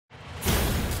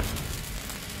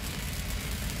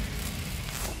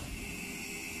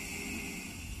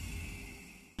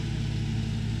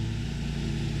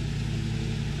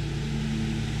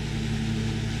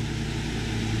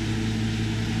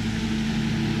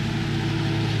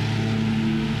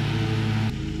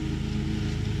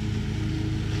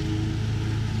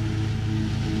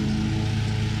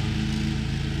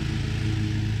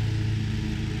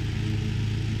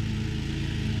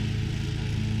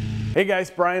Hey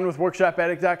guys, Brian with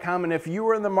WorkshopAddict.com, and if you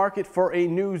are in the market for a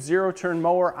new ZeroTurn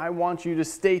mower, I want you to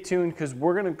stay tuned because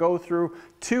we're going to go through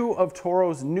two of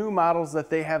Toro's new models that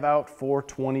they have out for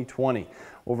 2020.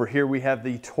 Over here we have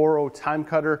the TORO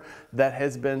Timecutter that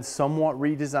has been somewhat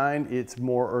redesigned. It's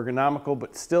more ergonomical,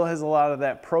 but still has a lot of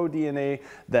that pro DNA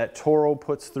that Toro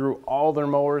puts through all their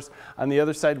mowers. On the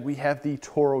other side, we have the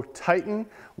TORO Titan,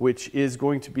 which is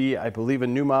going to be, I believe, a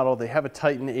new model. They have a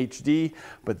Titan HD,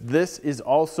 but this is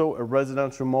also a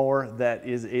residential mower that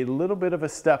is a little bit of a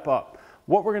step up.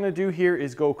 What we're going to do here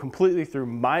is go completely through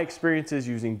my experiences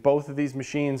using both of these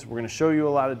machines. We're going to show you a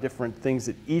lot of different things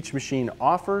that each machine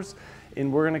offers,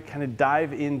 and we're going to kind of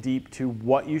dive in deep to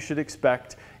what you should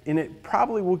expect, and it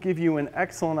probably will give you an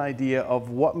excellent idea of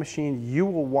what machine you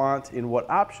will want and what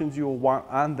options you will want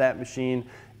on that machine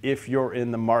if you're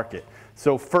in the market.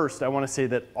 So first, I want to say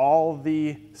that all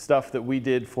the stuff that we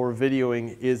did for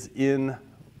videoing is in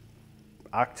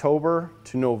October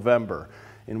to November.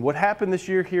 And what happened this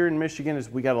year here in Michigan is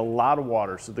we got a lot of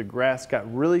water, so the grass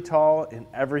got really tall and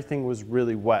everything was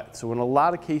really wet. So in a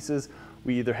lot of cases,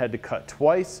 we either had to cut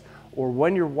twice, or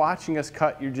when you're watching us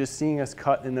cut, you're just seeing us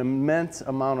cut an immense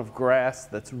amount of grass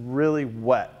that's really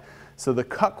wet. So the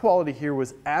cut quality here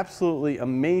was absolutely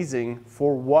amazing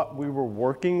for what we were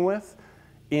working with.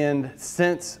 And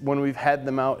since when we've had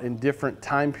them out in different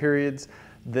time periods,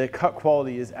 the cut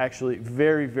quality is actually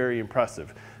very, very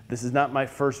impressive. This is not my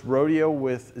first rodeo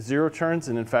with ZeroTurns,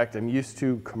 and in fact, I'm used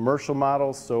to commercial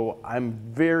models, so I'm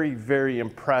very, very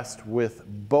impressed with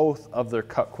both of their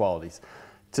cut qualities.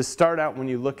 To start out, when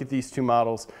you look at these two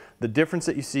models, the difference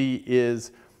that you see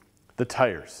is the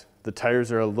tires. The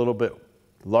tires are a little bit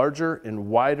larger and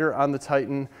wider on the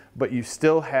Titan, but you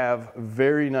still have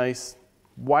very nice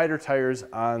wider tires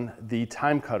on the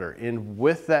Timecutter. And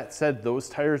with that said, those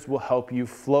tires will help you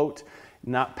float,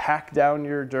 not pack down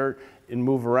your dirt, and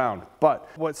move around. But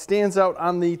what stands out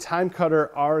on the Timecutter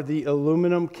are the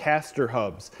aluminum caster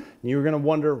hubs. And you're gonna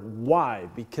wonder why,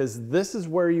 because this is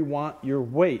where you want your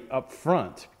weight up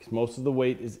front, because most of the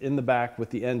weight is in the back with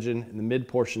the engine, and the mid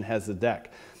portion has the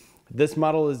deck. This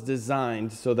model is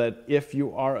designed so that if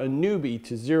you are a newbie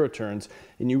to ZeroTurns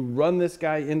and you run this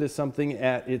guy into something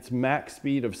at its max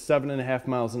speed of 7.5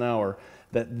 miles an hour,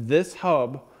 that this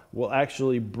hub will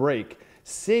actually break,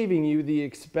 saving you the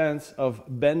expense of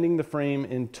bending the frame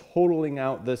and totaling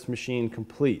out this machine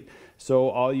complete. So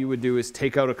all you would do is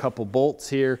take out a couple bolts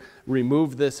here,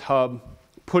 remove this hub,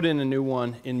 put in a new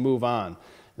one, and move on.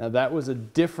 Now that was a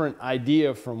different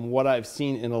idea from what I've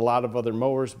seen in a lot of other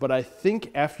mowers, but I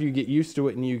think after you get used to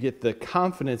it and you get the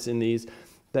confidence in these,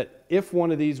 that if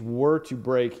one of these were to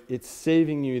break, it's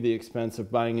saving you the expense of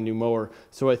buying a new mower.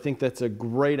 So I think that's a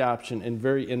great option and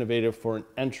very innovative for an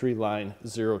entry line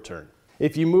ZeroTurn.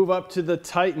 If you move up to the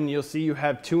Titan, you'll see you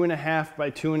have 2.5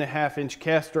 by 2.5 inch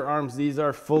caster arms. These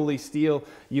are fully steel.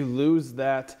 You lose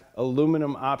that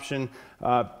aluminum option.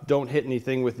 Don't hit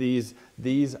anything with these.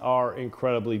 These are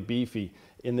incredibly beefy,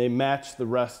 and they match the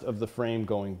rest of the frame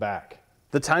going back.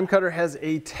 The Timecutter has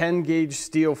a 10 gauge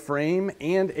steel frame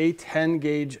and a 10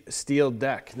 gauge steel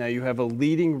deck. Now you have a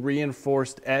leading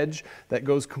reinforced edge that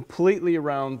goes completely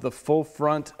around the full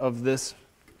front of this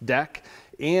deck,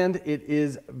 and it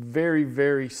is very,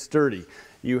 very sturdy.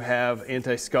 You have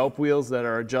anti-scalp wheels that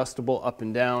are adjustable up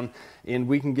and down, and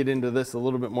we can get into this a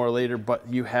little bit more later, but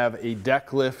you have a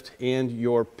deck lift and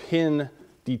your pin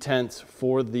detents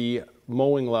for the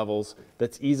mowing levels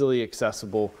that's easily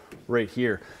accessible right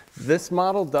here. This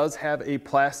model does have a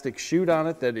plastic chute on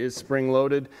it that is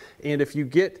spring-loaded, and if you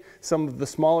get some of the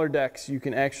smaller decks, you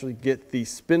can actually get the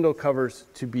spindle covers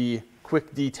to be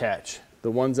quick detach. The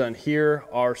ones on here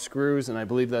are screws, and I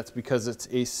believe that's because it's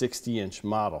a 60-inch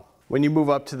model. When you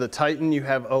move up to the Titan, you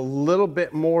have a little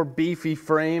bit more beefy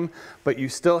frame, but you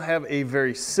still have a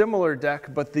very similar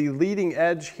deck, but the leading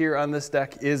edge here on this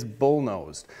deck is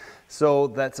bull-nosed. So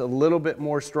that's a little bit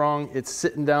more strong. It's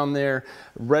sitting down there,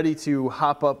 ready to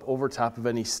hop up over top of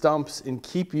any stumps and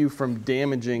keep you from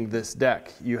damaging this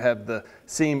deck. You have the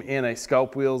same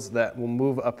anti-scalp wheels that will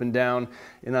move up and down.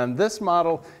 And on this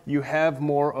model, you have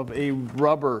more of a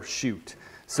rubber chute.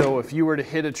 So if you were to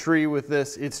hit a tree with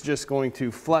this, it's just going to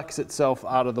flex itself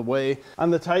out of the way. On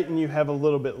the Titan, you have a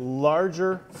little bit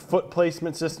larger foot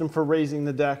placement system for raising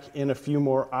the deck and a few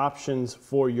more options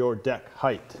for your deck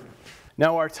height.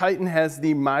 Now our Titan has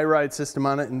the MyRIDE system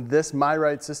on it, and this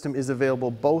MyRIDE system is available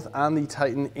both on the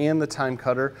Titan and the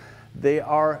Timecutter. They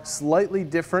are slightly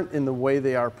different in the way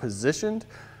they are positioned.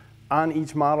 on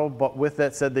each model, but with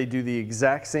that said, they do the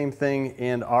exact same thing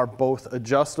and are both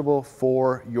adjustable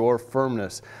for your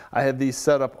firmness. I have these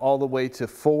set up all the way to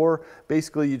 4.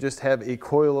 Basically, you just have a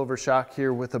coilover shock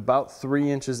here with about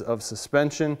 3 inches of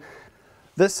suspension.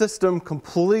 This system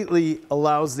completely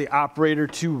allows the operator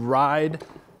to ride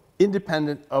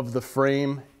independent of the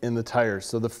frame and the tires.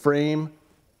 So the frame,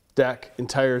 deck, and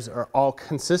tires are all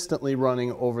consistently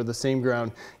running over the same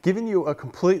ground, giving you a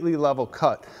completely level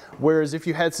cut. Whereas if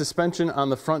you had suspension on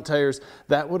the front tires,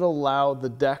 that would allow the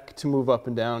deck to move up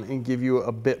and down and give you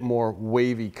a bit more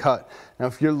wavy cut. Now,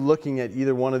 if you're looking at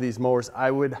either one of these mowers,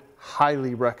 I would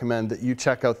highly recommend that you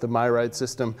check out the MyRIDE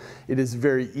system. It is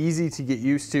very easy to get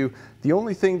used to. The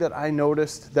only thing that I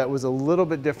noticed that was a little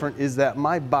bit different is that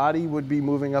my body would be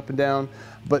moving up and down,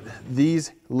 but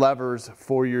these levers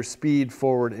for your speed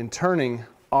forward and turning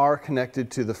are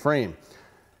connected to the frame.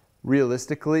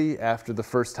 Realistically, after the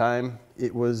first time,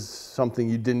 it was something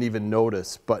you didn't even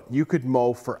notice, but you could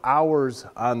mow for hours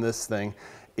on this thing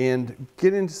and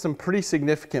get into some pretty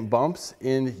significant bumps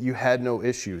and you had no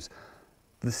issues.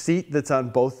 The seat that's on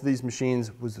both of these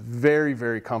machines was very,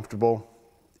 very comfortable,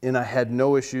 and I had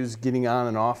no issues getting on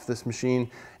and off this machine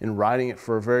and riding it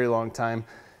for a very long time.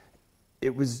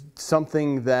 It was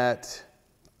something that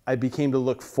I became to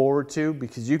look forward to,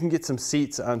 because you can get some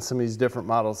seats on some of these different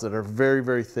models that are very,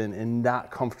 very thin and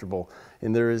not comfortable.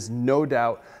 And there is no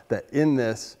doubt that in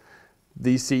this,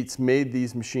 these seats made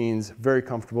these machines very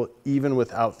comfortable even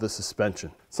without the suspension.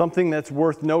 Something that's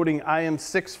worth noting, I am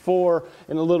 6'4"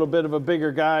 and a little bit of a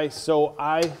bigger guy, so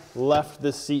I left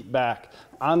this seat back.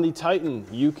 On the Titan,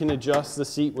 you can adjust the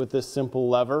seat with this simple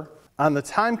lever. On the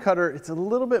Timecutter, it's a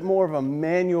little bit more of a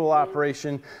manual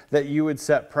operation that you would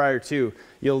set prior to.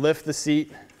 You'll lift the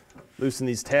seat, loosen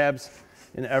these tabs,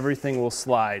 and everything will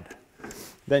slide.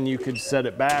 Then you could set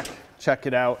it back, check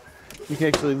it out. You can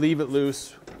actually leave it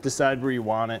loose, decide where you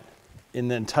want it,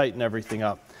 and then tighten everything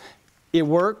up. It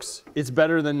works. It's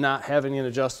better than not having an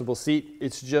adjustable seat.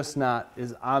 It's just not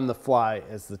as on the fly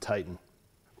as the Titan.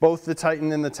 Both the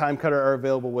Titan and the Timecutter are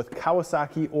available with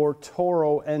Kawasaki or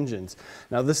Toro engines.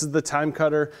 Now, this is the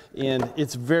Timecutter, and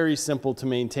it's very simple to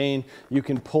maintain. You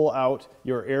can pull out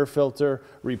your air filter,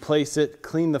 replace it,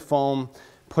 clean the foam,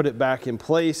 put it back in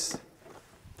place,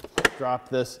 drop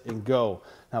this, and go.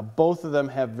 Now, both of them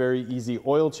have very easy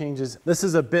oil changes. This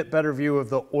is a bit better view of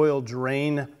the oil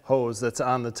drain hose that's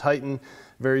on the Titan,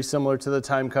 very similar to the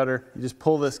Timecutter. You just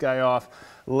pull this guy off,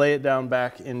 lay it down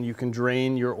back, and you can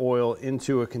drain your oil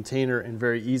into a container and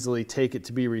very easily take it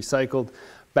to be recycled.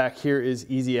 Back here is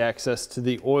easy access to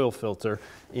the oil filter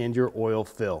and your oil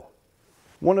fill.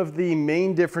 One of the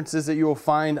main differences that you will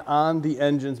find on the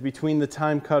engines between the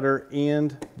Timecutter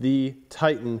and the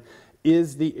Titan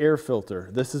is the air filter.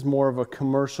 This is more of a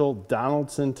commercial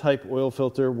Donaldson type oil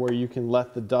filter where you can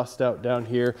let the dust out down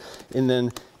here and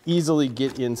then easily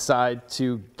get inside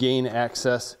to gain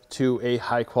access to a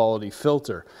high quality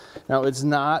filter. Now, it's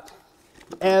not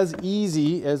as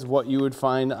easy as what you would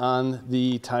find on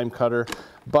the Timecutter,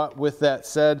 but with that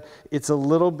said, it's a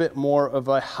little bit more of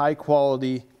a high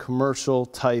quality commercial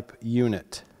type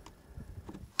unit.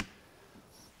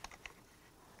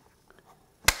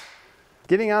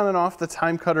 Getting on and off the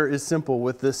Timecutter is simple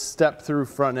with this step through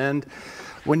front end.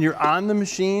 When you're on the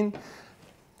machine,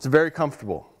 it's very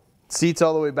comfortable. Seats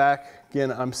all the way back. Again,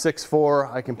 I'm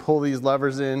 6'4", I can pull these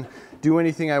levers in, do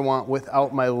anything I want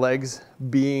without my legs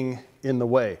being in the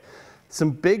way.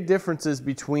 Some big differences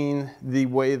between the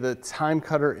way the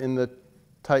Timecutter and the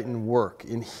Titan work,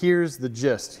 and here's the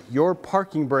gist. Your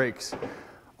parking brakes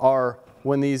are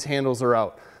when these handles are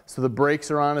out. So the brakes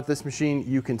are on at this machine.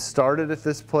 You can start it at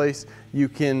this place. You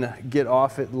can get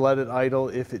off it, let it idle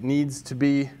if it needs to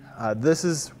be. This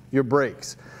is your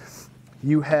brakes.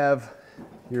 You have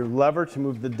your lever to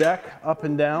move the deck up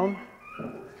and down.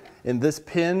 And this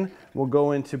pin will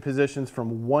go into positions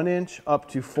from 1 inch up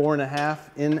to 4.5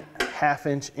 in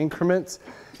half-inch increments.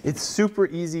 It's super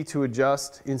easy to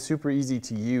adjust and super easy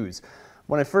to use.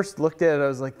 When I first looked at it, I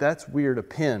was like, that's weird, a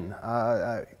pin.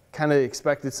 I kind of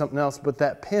expected something else, but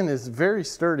that pin is very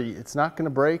sturdy. It's not going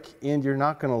to break and you're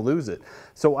not going to lose it.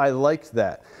 So I liked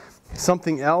that.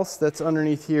 Something else that's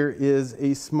underneath here is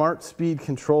a smart speed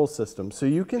control system. So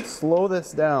you can slow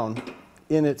this down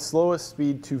in its slowest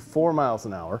speed to 4 miles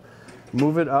an hour,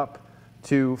 move it up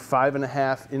to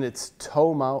 5.5 in its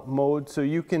tow mode. So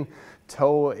you can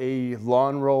tow a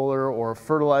lawn roller or a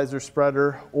fertilizer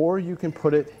spreader, or you can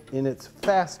put it in its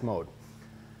fast mode.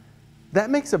 That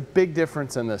makes a big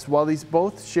difference in this. While these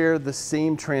both share the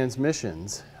same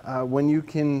transmissions, when you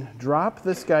can drop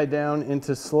this guy down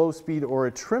into slow speed or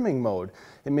a trimming mode,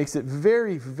 it makes it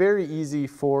very, very easy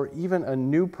for even a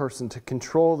new person to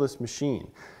control this machine.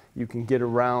 You can get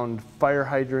around fire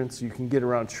hydrants, you can get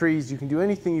around trees, you can do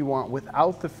anything you want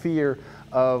without the fear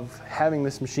of having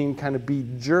this machine kind of be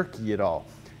jerky at all.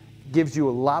 It gives you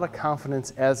a lot of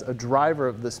confidence as a driver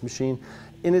of this machine,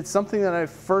 and it's something that I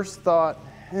first thought,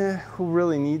 who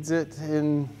really needs it?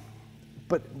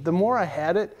 But the more I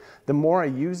had it, the more I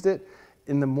used it,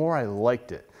 and the more I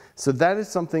liked it. So that is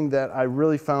something that I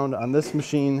really found on this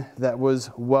machine that was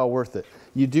well worth it.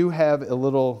 You do have a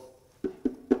little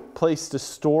place to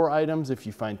store items. If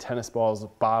you find tennis balls,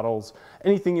 bottles,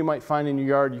 anything you might find in your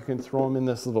yard, you can throw them in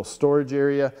this little storage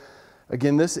area.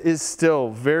 Again, this is still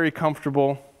very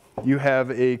comfortable. You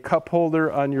have a cup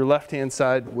holder on your left-hand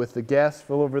side with the gas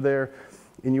fill over there,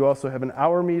 and you also have an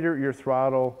hour meter, your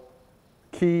throttle,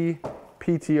 key,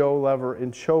 PTO lever,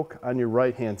 and choke on your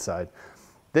right-hand side.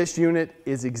 This unit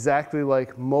is exactly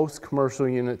like most commercial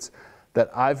units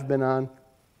that I've been on.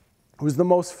 It was the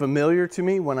most familiar to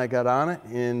me when I got on it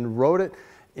and rode it,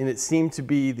 and it seemed to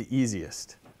be the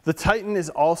easiest. The Titan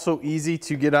is also easy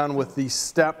to get on with the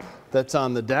step that's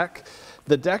on the deck.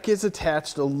 The deck is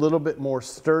attached a little bit more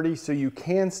sturdy, so you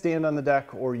can stand on the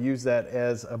deck or use that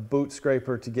as a boot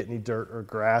scraper to get any dirt or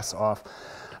grass off.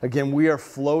 Again, we are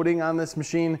floating on this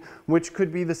machine, which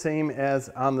could be the same as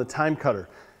on the Timecutter.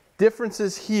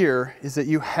 Differences here is that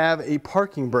you have a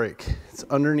parking brake. It's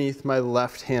underneath my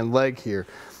left-hand leg here.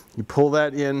 You pull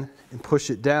that in and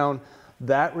push it down.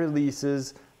 That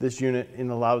releases this unit and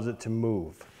allows it to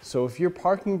move. So if your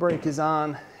parking brake is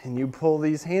on and you pull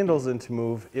these handles in to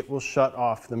move, it will shut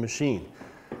off the machine.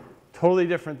 Totally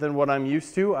different than what I'm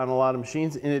used to on a lot of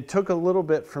machines, and it took a little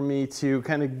bit for me to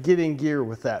kind of get in gear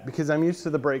with that because I'm used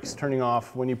to the brakes turning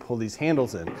off when you pull these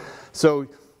handles in. So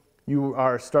you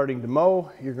are starting to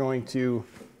mow, you're going to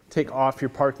take off your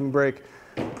parking brake,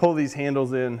 pull these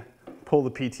handles in, pull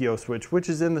the PTO switch, which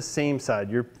is in the same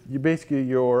side. You're basically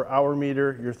your hour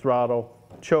meter, your throttle,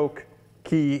 choke,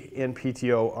 key, and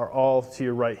PTO are all to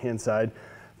your right-hand side.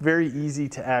 Very easy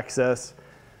to access.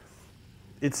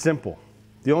 It's simple.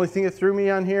 The only thing that threw me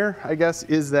on here, I guess,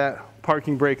 is that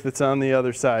parking brake that's on the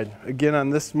other side. Again, on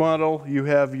this model, you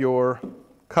have your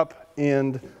cup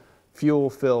and fuel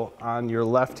fill on your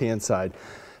left-hand side.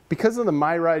 Because of the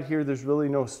MyRIDE here, there's really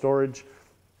no storage.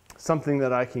 Something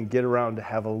that I can get around to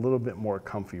have a little bit more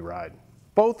comfy ride.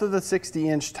 Both of the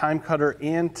 60-inch Timecutter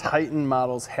and Titan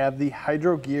models have the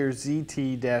Hydrogear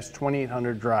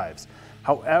ZT-2800 drives.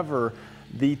 However,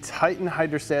 the Titan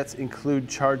hydrostats include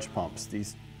charge pumps.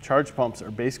 These charge pumps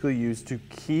are basically used to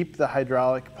keep the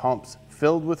hydraulic pumps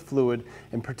filled with fluid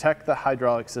and protect the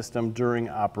hydraulic system during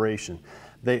operation.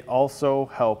 They also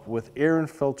help with air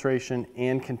infiltration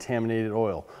and contaminated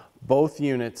oil. Both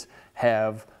units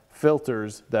have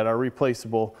filters that are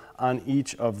replaceable on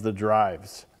each of the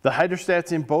drives. The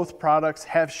hydrostats in both products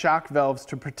have shock valves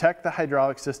to protect the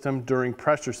hydraulic system during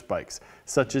pressure spikes,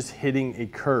 such as hitting a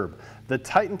curb. The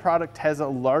Titan product has a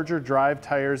larger drive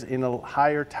tires and a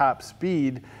higher top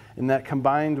speed, and that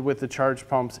combined with the charge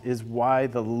pumps is why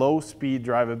the low speed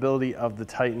drivability of the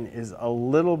Titan is a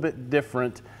little bit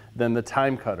different than the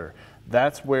Timecutter.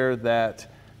 That's where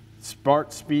that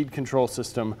smart speed control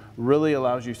system really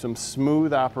allows you some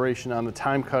smooth operation on the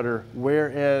Timecutter,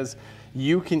 whereas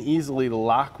you can easily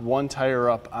lock one tire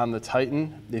up on the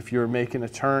Titan. If you're making a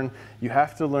turn, you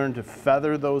have to learn to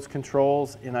feather those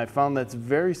controls, and I found that's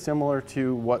very similar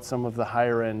to what some of the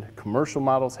higher end commercial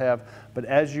models have. But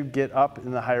as you get up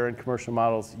in the higher end commercial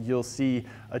models, you'll see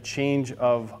a change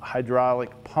of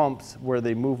hydraulic pumps where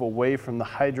they move away from the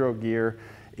hydro gear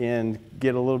and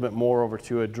get a little bit more over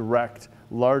to a direct,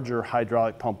 larger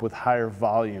hydraulic pump with higher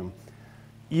volume.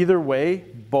 Either way,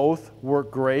 both work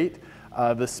great.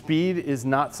 The speed is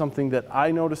not something that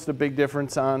I noticed a big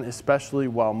difference on, especially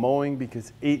while mowing,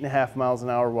 because 8.5 miles an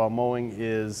hour while mowing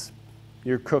is,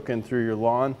 you're cooking through your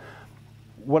lawn.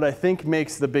 What I think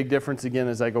makes the big difference, again,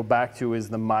 as I go back to, is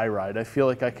the MyRIDE. I feel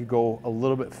like I could go a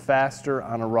little bit faster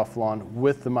on a rough lawn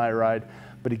with the MyRIDE,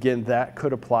 but again, that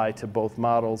could apply to both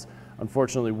models.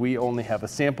 Unfortunately, we only have a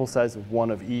sample size of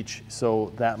one of each,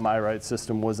 so that MyRIDE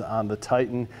system was on the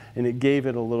Titan, and it gave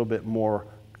it a little bit more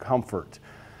comfort.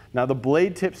 Now, the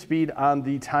blade tip speed on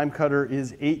the Timecutter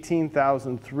is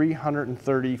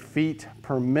 18,330 feet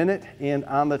per minute, and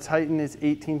on the Titan is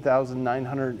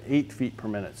 18,908 feet per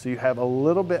minute. So you have a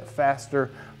little bit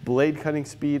faster blade cutting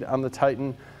speed on the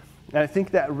Titan, and I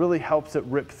think that really helps it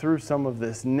rip through some of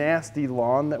this nasty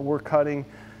lawn that we're cutting.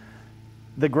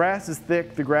 The grass is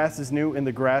thick, the grass is new, and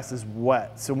the grass is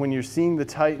wet. So when you're seeing the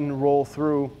Titan roll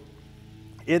through,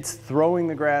 It's throwing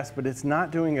the grass, but it's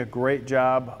not doing a great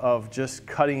job of just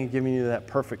cutting and giving you that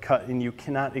perfect cut, and you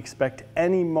cannot expect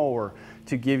any mower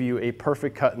to give you a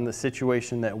perfect cut in the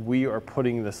situation that we are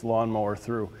putting this lawnmower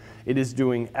through. It is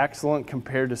doing excellent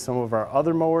compared to some of our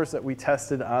other mowers that we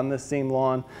tested on this same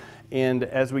lawn, and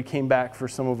as we came back for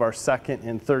some of our second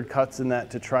and third cuts in that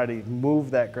to try to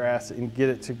move that grass and get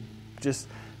it to just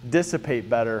dissipate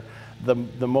better,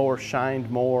 the mower shined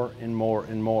more and more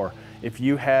and more. If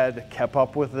you had kept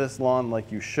up with this lawn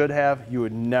like you should have, you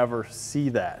would never see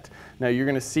that. Now you're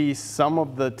gonna see some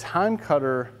of the time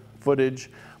cutter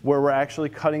footage where we're actually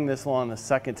cutting this lawn the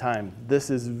second time. This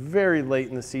is very late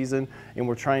in the season, and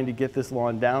we're trying to get this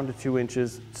lawn down to 2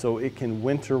 inches so it can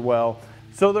winter well.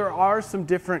 So there are some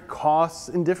different costs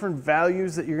and different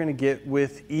values that you're gonna get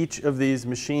with each of these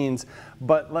machines,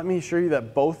 but let me assure you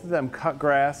that both of them cut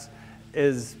grass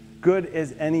as good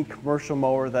as any commercial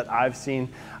mower that I've seen.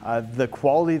 The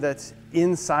quality that's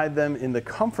inside them and the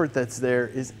comfort that's there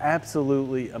is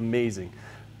absolutely amazing.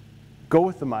 Go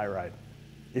with the MyRIDE.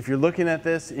 If you're looking at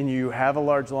this and you have a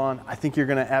large lawn, I think you're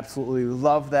gonna absolutely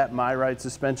love that MyRIDE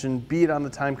suspension, be it on the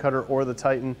Timecutter or the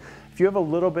Titan. If you have a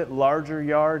little bit larger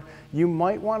yard, you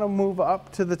might wanna move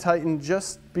up to the Titan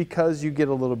just because you get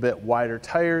a little bit wider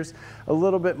tires, a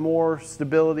little bit more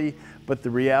stability, but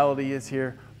the reality is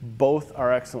here, both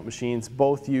are excellent machines,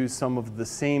 both use some of the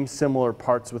same similar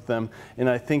parts with them, and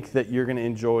I think that you're gonna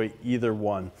enjoy either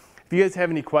one. If you guys have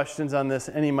any questions on this,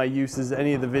 any of my uses,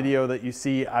 any of the video that you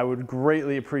see, I would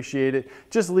greatly appreciate it.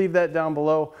 Just leave that down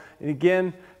below. And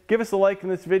again, give us a like in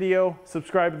this video,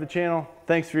 subscribe to the channel.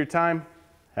 Thanks for your time.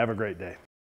 Have a great day.